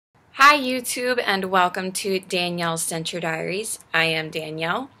Hi YouTube and welcome to Danielle's Denture Diaries. I am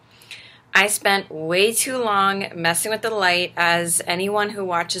Danielle. I spent way too long messing with the light. As anyone who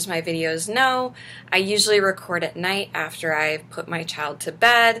watches my videos know, I usually record at night after I've put my child to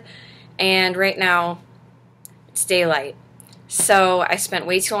bed, and right now it's daylight. So I spent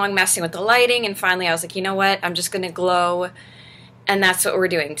way too long messing with the lighting, and finally I was like, you know what, I'm just gonna glow. And that's what we're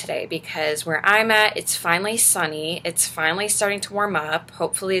doing today, because where I'm at, it's finally sunny. It's finally starting to warm up.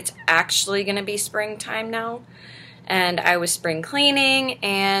 Hopefully it's actually going to be springtime now. And I was spring cleaning,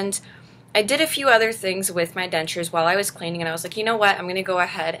 and I did a few other things with my dentures while I was cleaning, and I was like, you know what, I'm going to go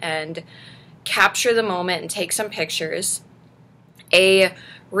ahead and capture the moment and take some pictures. A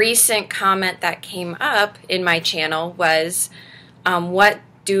recent comment that came up in my channel was, what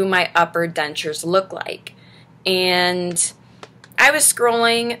do my upper dentures look like? And I was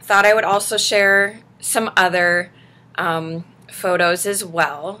scrolling, thought I would also share some other photos as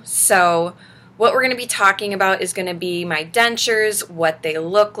well. So what we're going to be talking about is going to be my dentures, what they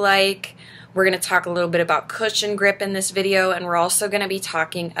look like. We're going to talk a little bit about cushion grip in this video, and we're also going to be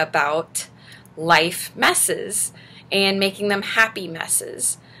talking about life messes and making them happy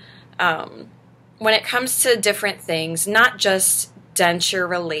messes. When it comes to different things, not just denture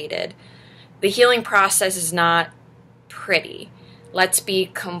related, the healing process is not pretty. Let's be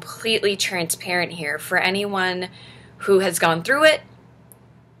completely transparent here. For anyone who has gone through it,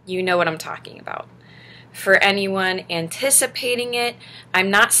 you know what I'm talking about. For anyone anticipating it, I'm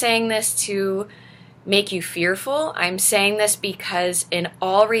not saying this to make you fearful. I'm saying this because in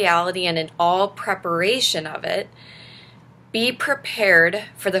all reality and in all preparation of it, be prepared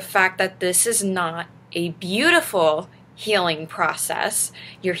for the fact that this is not a beautiful healing process.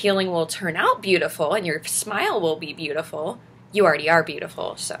 Your healing will turn out beautiful and your smile will be beautiful. You already are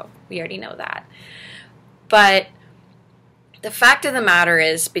beautiful, so we already know that. But the fact of the matter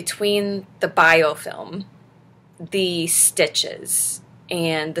is, between the biofilm, the stitches,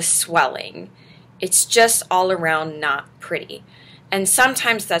 and the swelling, it's just all around not pretty. And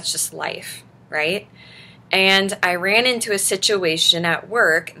sometimes that's just life, right? And I ran into a situation at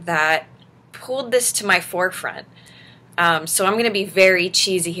work that pulled this to my forefront. So I'm going to be very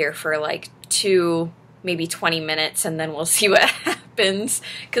cheesy here for like maybe 20 minutes, and then we'll see what happens,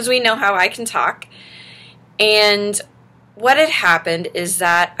 because we know how I can talk. And what had happened is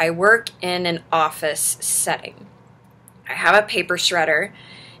that I work in an office setting. I have a paper shredder,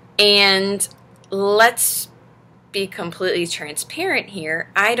 and let's be completely transparent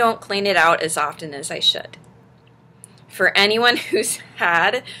here, I don't clean it out as often as I should. For anyone who's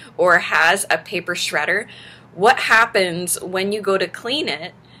had or has a paper shredder, what happens when you go to clean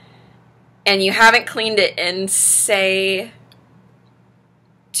it and you haven't cleaned it in, say,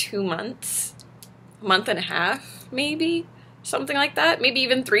 2 months, a month and a half, maybe, something like that, maybe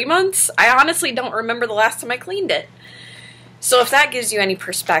even 3 months? I honestly don't remember the last time I cleaned it. So if that gives you any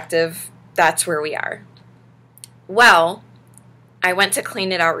perspective, that's where we are. Well, I went to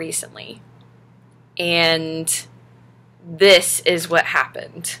clean it out recently, and this is what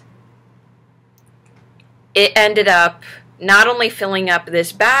happened. It ended up not only filling up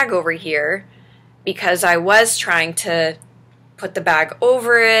this bag over here, because I was trying to put the bag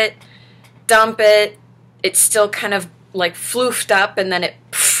over it, dump it, it's still kind of like floofed up, and then it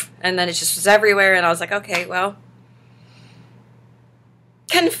just was everywhere, and I was like, okay, well,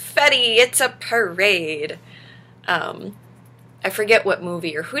 confetti, it's a parade. I forget what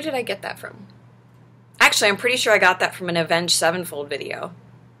movie, or who did I get that from? Actually, I'm pretty sure I got that from an Avenged Sevenfold video.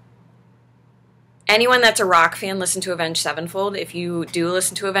 Anyone that's a rock fan, listen to Avenged Sevenfold. If you do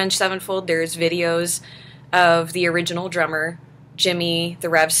listen to Avenged Sevenfold, there's videos of the original drummer, Jimmy the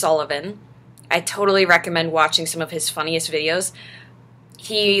Rev Sullivan. I totally recommend watching some of his funniest videos.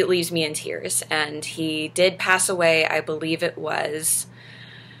 He leaves me in tears, and he did pass away, I believe it was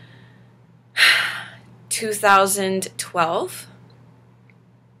 2012,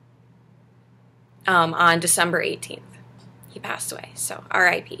 on December 18th. He passed away, so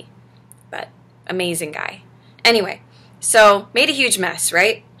R.I.P. But amazing guy. Anyway, so made a huge mess,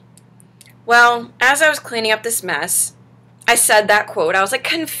 right? Well, as I was cleaning up this mess, I said that quote. I was like,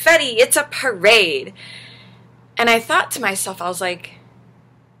 confetti, it's a parade. And I thought to myself, I was like,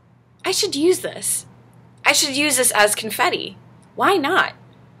 I should use this. I should use this as confetti. Why not?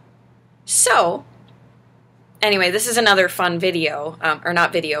 So, anyway, this is another fun video, or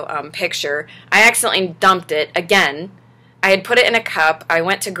not video, picture. I accidentally dumped it again. I had put it in a cup. I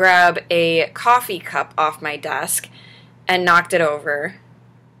went to grab a coffee cup off my desk and knocked it over.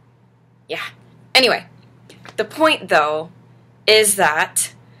 Yeah. Anyway, the point, though, is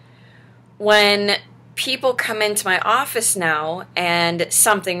that when people come into my office now and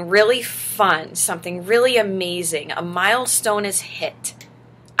something really fun, something really amazing, a milestone is hit,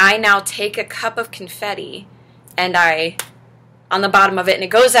 I now take a cup of confetti and on the bottom of it, and it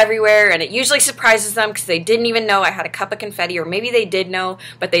goes everywhere, and it usually surprises them because they didn't even know I had a cup of confetti, or maybe they did know,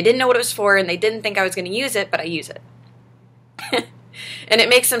 but they didn't know what it was for, and they didn't think I was going to use it, but I use it. And it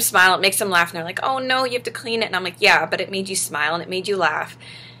makes them smile, it makes them laugh, and they're like, oh no, you have to clean it. And I'm like, yeah, but it made you smile, and it made you laugh,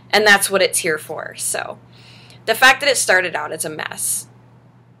 and that's what it's here for. So the fact that it started out as a mess,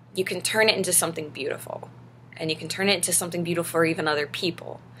 you can turn it into something beautiful, and you can turn it into something beautiful for even other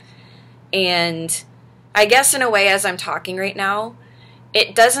people. And I guess in a way, as I'm talking right now,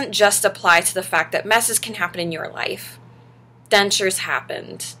 it doesn't just apply to the fact that messes can happen in your life. Dentures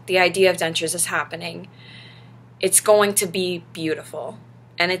happened. The idea of dentures is happening. It's going to be beautiful.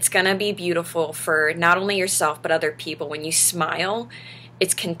 And it's going to be beautiful for not only yourself, but other people. When you smile,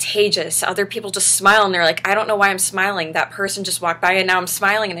 it's contagious. Other people just smile and they're like, I don't know why I'm smiling. That person just walked by and now I'm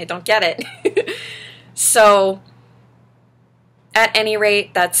smiling and I don't get it. So at any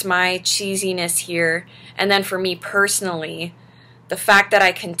rate, that's my cheesiness here. And then for me personally, the fact that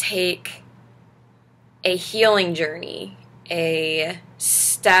I can take a healing journey, a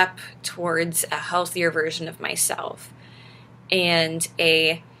step towards a healthier version of myself, and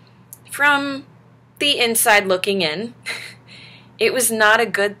from the inside looking in, it was not a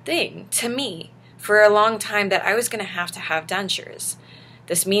good thing to me for a long time that I was going to have dentures.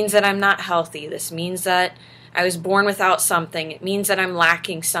 This means that I'm not healthy. This means that I was born without something. It means that I'm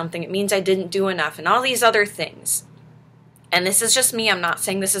lacking something. It means I didn't do enough, and all these other things. And this is just me. I'm not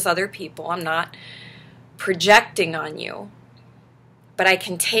saying this is other people. I'm not projecting on you. But I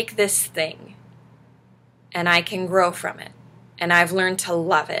can take this thing and I can grow from it. And I've learned to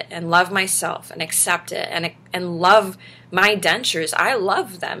love it and love myself and accept it and love my dentures. I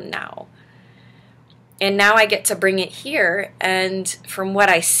love them now. And now I get to bring it here, and from what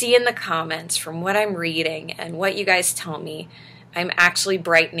I see in the comments, from what I'm reading, and what you guys tell me, I'm actually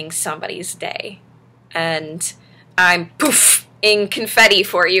brightening somebody's day. And I'm poof-ing confetti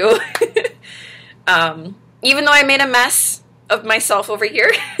for you. Even though I made a mess of myself over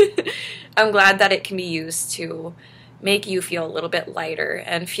here, I'm glad that it can be used to make you feel a little bit lighter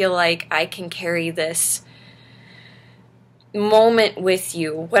and feel like I can carry this moment with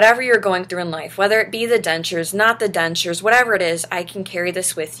you, whatever you're going through in life, whether it be the dentures, not the dentures, whatever it is, I can carry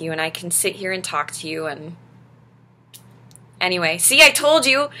this with you, and I can sit here and talk to you. And anyway, see, I told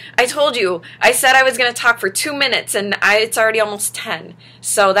you, I said I was going to talk for 2 minutes, and it's already almost 10,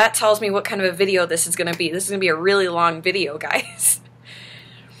 so that tells me what kind of a video this is going to be. This is going to be a really long video, guys.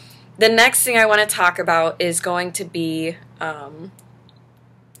 The next thing I want to talk about is going to be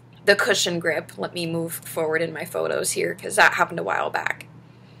the cushion grip. Let me move forward in my photos here because that happened a while back.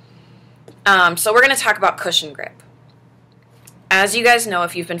 So we're going to talk about cushion grip. As you guys know,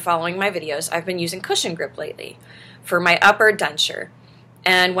 if you've been following my videos, I've been using cushion grip lately for my upper denture.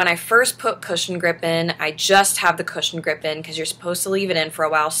 And when I first put cushion grip in, I just have the cushion grip in because you're supposed to leave it in for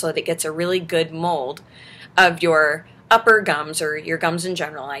a while so that it gets a really good mold of your upper gums, or your gums in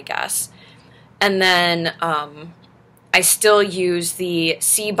general, I guess. And then I still use the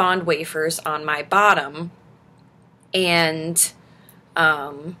C-bond wafers on my bottom, and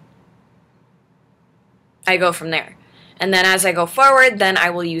I go from there. And then as I go forward, then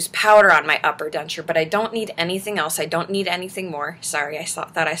I will use powder on my upper denture, but I don't need anything else. I don't need anything more. Sorry, I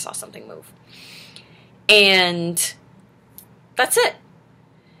thought I saw something move. And that's it.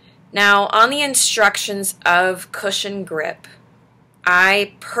 Now, on the instructions of cushion grip,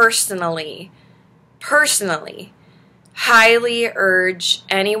 I personally highly urge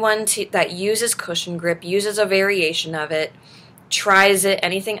anyone that uses cushion grip, uses a variation of it, tries it,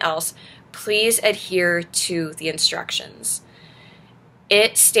 anything else, please adhere to the instructions.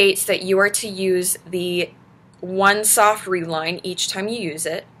 It states that you are to use the one soft reline each time you use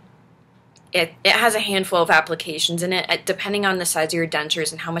it. It has a handful of applications in it, depending on the size of your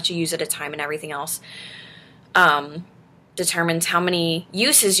dentures and how much you use at a time and everything else, determines how many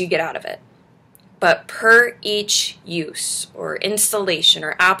uses you get out of it. But per each use or installation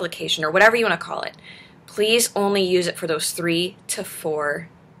or application or whatever you want to call it, please only use it for those 3 to 4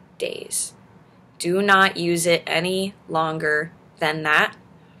 days. Do not use it any longer than that.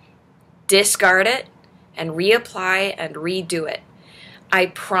 Discard it and reapply and redo it. I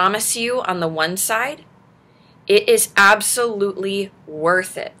promise you, on the one side, it is absolutely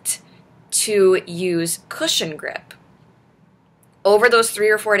worth it to use cushion grip. Over those 3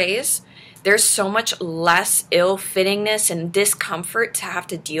 or 4 days, there's so much less ill-fittingness and discomfort to have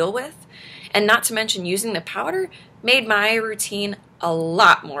to deal with. And not to mention, using the powder made my routine a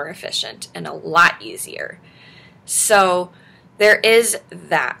lot more efficient and a lot easier. So there is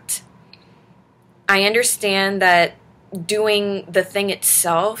that. I understand that doing the thing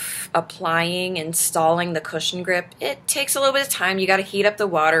itself, applying, installing the cushion grip, it takes a little bit of time. You got to heat up the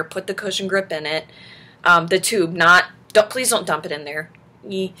water, put the cushion grip in it, the tube, please don't dump it in there.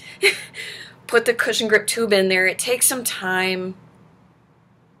 Put the cushion grip tube in there. It takes some time.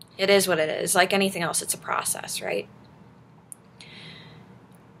 It is what it is. Like anything else, it's a process, right?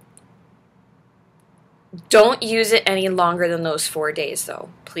 Don't use it any longer than those 4 days, though,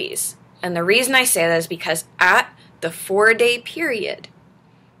 please. And the reason I say that is because at the 4-day period,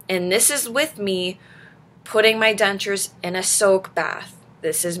 and this is with me putting my dentures in a soak bath.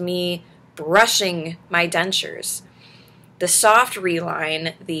 This is me brushing my dentures. The soft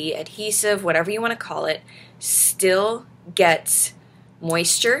reline, the adhesive, whatever you want to call it, still gets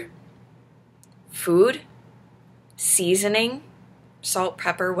moisture, food, seasoning, salt,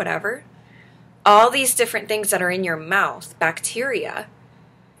 pepper, whatever. All these different things that are in your mouth, bacteria,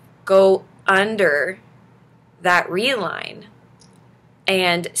 go under that reline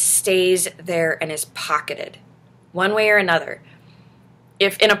and stays there and is pocketed one way or another.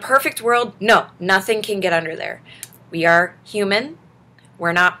 If in a perfect world, no, nothing can get under there. We are human.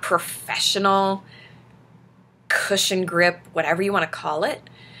 We're not professional cushion grip, whatever you want to call it.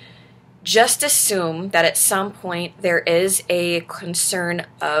 Just assume that at some point there is a concern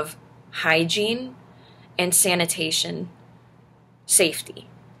of hygiene and sanitation, safety,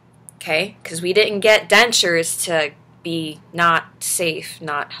 okay? Because we didn't get dentures to be not safe,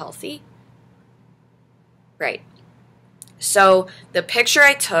 not healthy, right? So the picture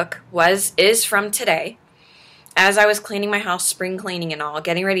I took is from today, as I was cleaning my house, spring cleaning and all,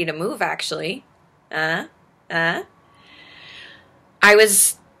 getting ready to move actually. I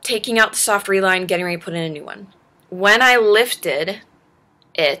was taking out the soft reline, getting ready to put in a new one. When I lifted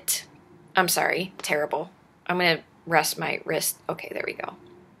it, I'm sorry, terrible. I'm going to rest my wrist. Okay, there we go.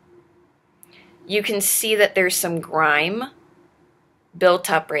 You can see that there's some grime built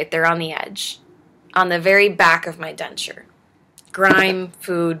up right there on the edge, on the very back of my denture. Grime,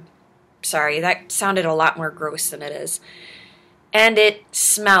 food, sorry, that sounded a lot more gross than it is. And it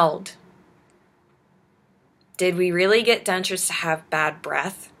smelled. Did we really get dentures to have bad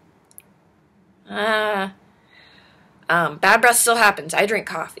breath? Bad breath still happens. I drink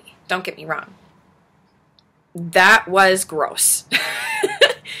coffee. Don't get me wrong. That was gross.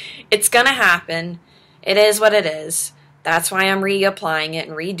 It's going to happen. It is what it is. That's why I'm reapplying it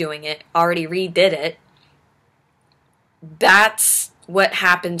and redoing it. Already redid it. That's what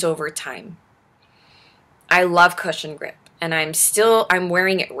happens over time. I love cushion grip, and I'm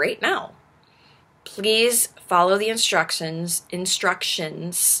wearing it right now. Please follow the instructions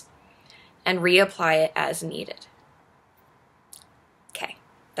and reapply it as needed. Okay,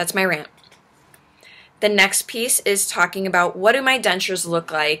 that's my rant. The next piece is talking about what do my dentures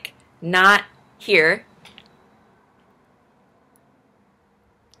look like, not here.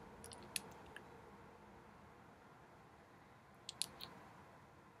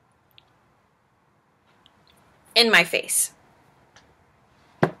 In my face.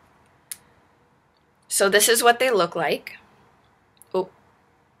 So this is what they look like. Oh.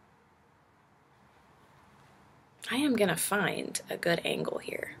 I am going to find a good angle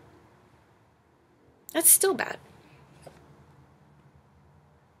here. That's still bad.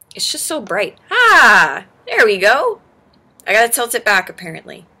 It's just so bright. Ah, there we go. I got to tilt it back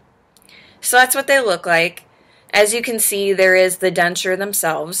apparently. So that's what they look like. As you can see, there is the denture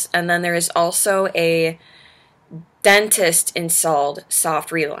themselves, and then there is also a dentist installed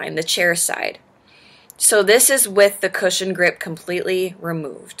soft reline, the chair side. So this is with the cushion grip completely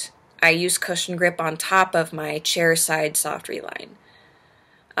removed. I use cushion grip on top of my chair side soft reline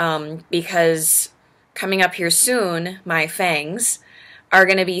because coming up here soon, my fangs are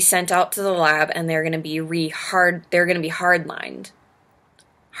going to be sent out to the lab and they're going to be hard relined.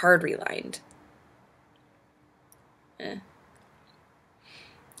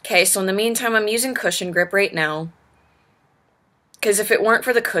 Okay, so in the meantime, I'm using cushion grip right now. Because if it weren't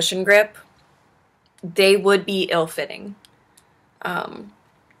for the cushion grip, they would be ill-fitting.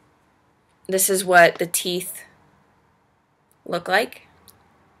 This is what the teeth look like.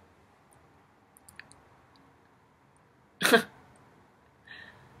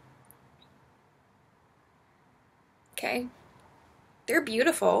 Okay. They're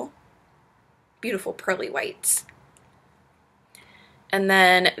beautiful. Beautiful pearly whites. And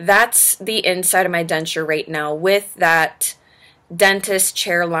then that's the inside of my denture right now with that dentist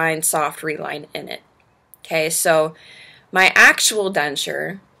chair line soft reline in it. Okay, so my actual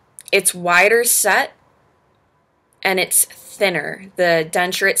denture, it's wider set and it's thinner. The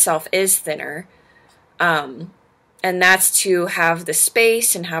denture itself is thinner. And that's to have the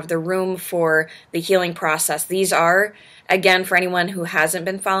space and have the room for the healing process. These are, again, for anyone who hasn't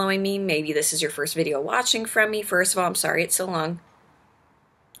been following me, maybe this is your first video watching from me. First of all, I'm sorry it's so long.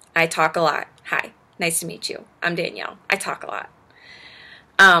 I talk a lot. Hi, nice to meet you. I'm Danielle. I talk a lot.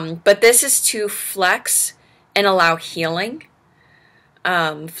 But this is to flex and allow healing.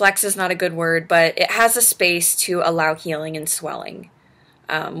 Flex is not a good word, but it has a space to allow healing and swelling.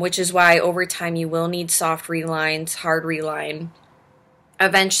 Which is why over time you will need soft relines, hard reline,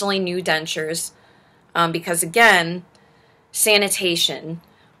 eventually new dentures, because again, sanitation,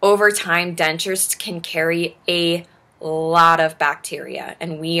 over time dentures can carry a lot of bacteria,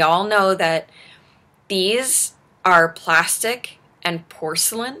 and we all know that these are plastic and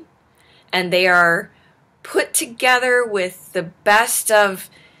porcelain, and they are put together with the best of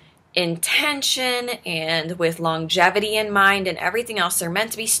intention and with longevity in mind and everything else. They're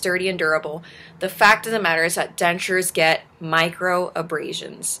meant to be sturdy and durable. The fact of the matter is that dentures get micro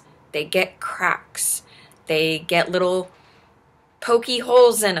abrasions. They get cracks. They get little pokey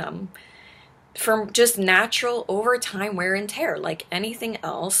holes in them from just natural over time wear and tear like anything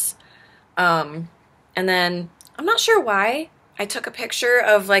else. And then I'm not sure why I took a picture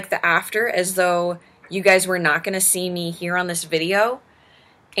of like the after as though you guys were not going to see me here on this video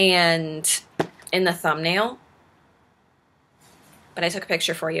and in the thumbnail, but I took a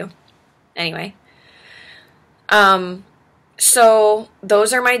picture for you anyway. So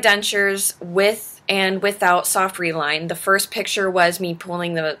those are my dentures with and without soft reline. The first picture was me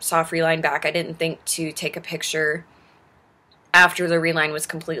pulling the soft reline back. I didn't think to take a picture after the reline was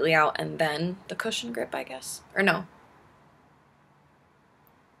completely out and then the cushion grip, I guess, or no,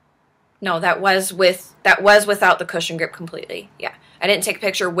 that was without the cushion grip completely. Yeah. I didn't take a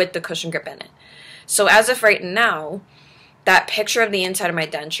picture with the cushion grip in it. So as of right now, that picture of the inside of my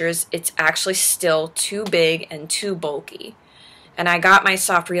dentures, it's actually still too big and too bulky. And I got my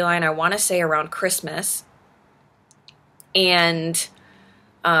soft reline, I want to say around Christmas. And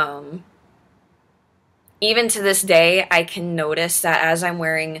even to this day, I can notice that as I'm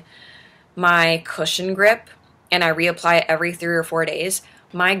wearing my cushion grip and I reapply it every 3 or 4 days,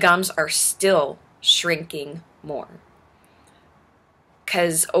 my gums are still shrinking more.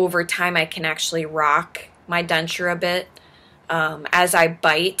 Because over time I can actually rock my denture a bit as I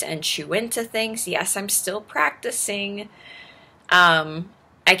bite and chew into things. Yes, I'm still practicing. I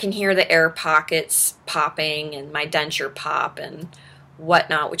can hear the air pockets popping and my denture pop and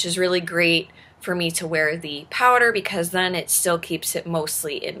whatnot, which is really great for me to wear the powder because then it still keeps it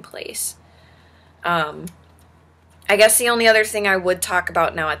mostly in place. I guess the only other thing I would talk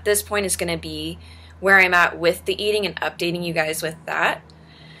about now at this point is going to be where I'm at with the eating and updating you guys with that.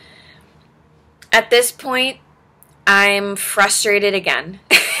 At this point, I'm frustrated again.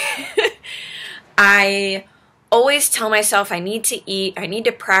 I always tell myself I need to eat, I need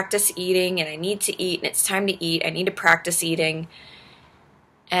to practice eating, and I need to eat, and it's time to eat. I need to practice eating,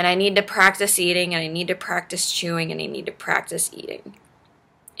 and I need to practice eating, and I need to practice chewing, and I need to practice eating.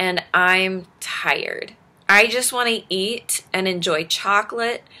 And I'm tired. I just want to eat and enjoy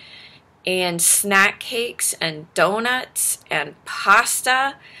chocolate and snack cakes and donuts and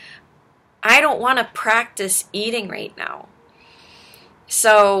pasta. I don't want to practice eating right now.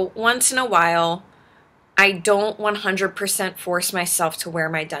 So once in a while, I don't 100% force myself to wear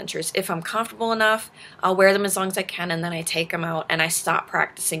my dentures. If I'm comfortable enough, I'll wear them as long as I can, and then I take them out and I stop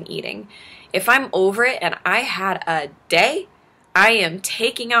practicing eating. If I'm over it and I had a day, I am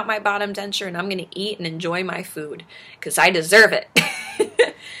taking out my bottom denture and I'm going to eat and enjoy my food because I deserve it.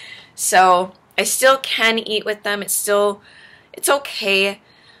 So I still can eat with them. It's okay.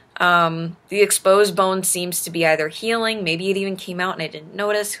 The exposed bone seems to be either healing, maybe it even came out and I didn't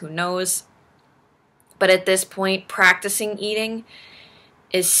notice, who knows. But at this point, practicing eating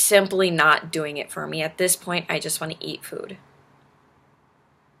is simply not doing it for me. At this point, I just want to eat food.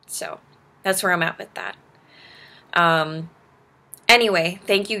 So that's where I'm at with that. Anyway,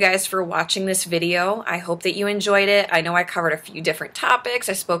 thank you guys for watching this video. I hope that you enjoyed it. I know I covered a few different topics.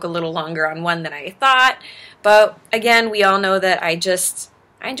 I spoke a little longer on one than I thought. But again, we all know that I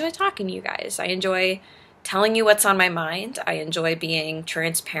enjoy talking to you guys. I enjoy telling you what's on my mind. I enjoy being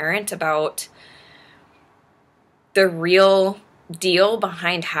transparent about the real deal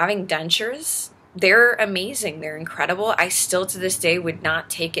behind having dentures. They're amazing. They're incredible. I still to this day would not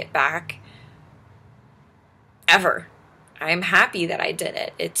take it back ever. I'm happy that I did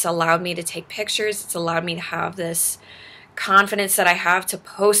it. It's allowed me to take pictures. It's allowed me to have this confidence that I have to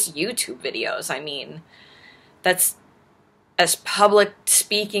post YouTube videos. I mean, that's as public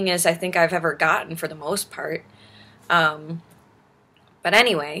speaking as I think I've ever gotten for the most part. But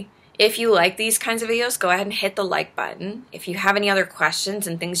anyway, if you like these kinds of videos, go ahead and hit the like button. If you have any other questions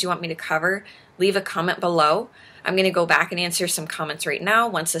and things you want me to cover, leave a comment below. I'm going to go back and answer some comments right now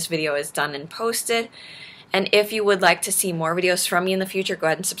once this video is done and posted. And if you would like to see more videos from me in the future, go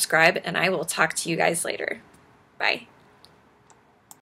ahead and subscribe, and I will talk to you guys later. Bye.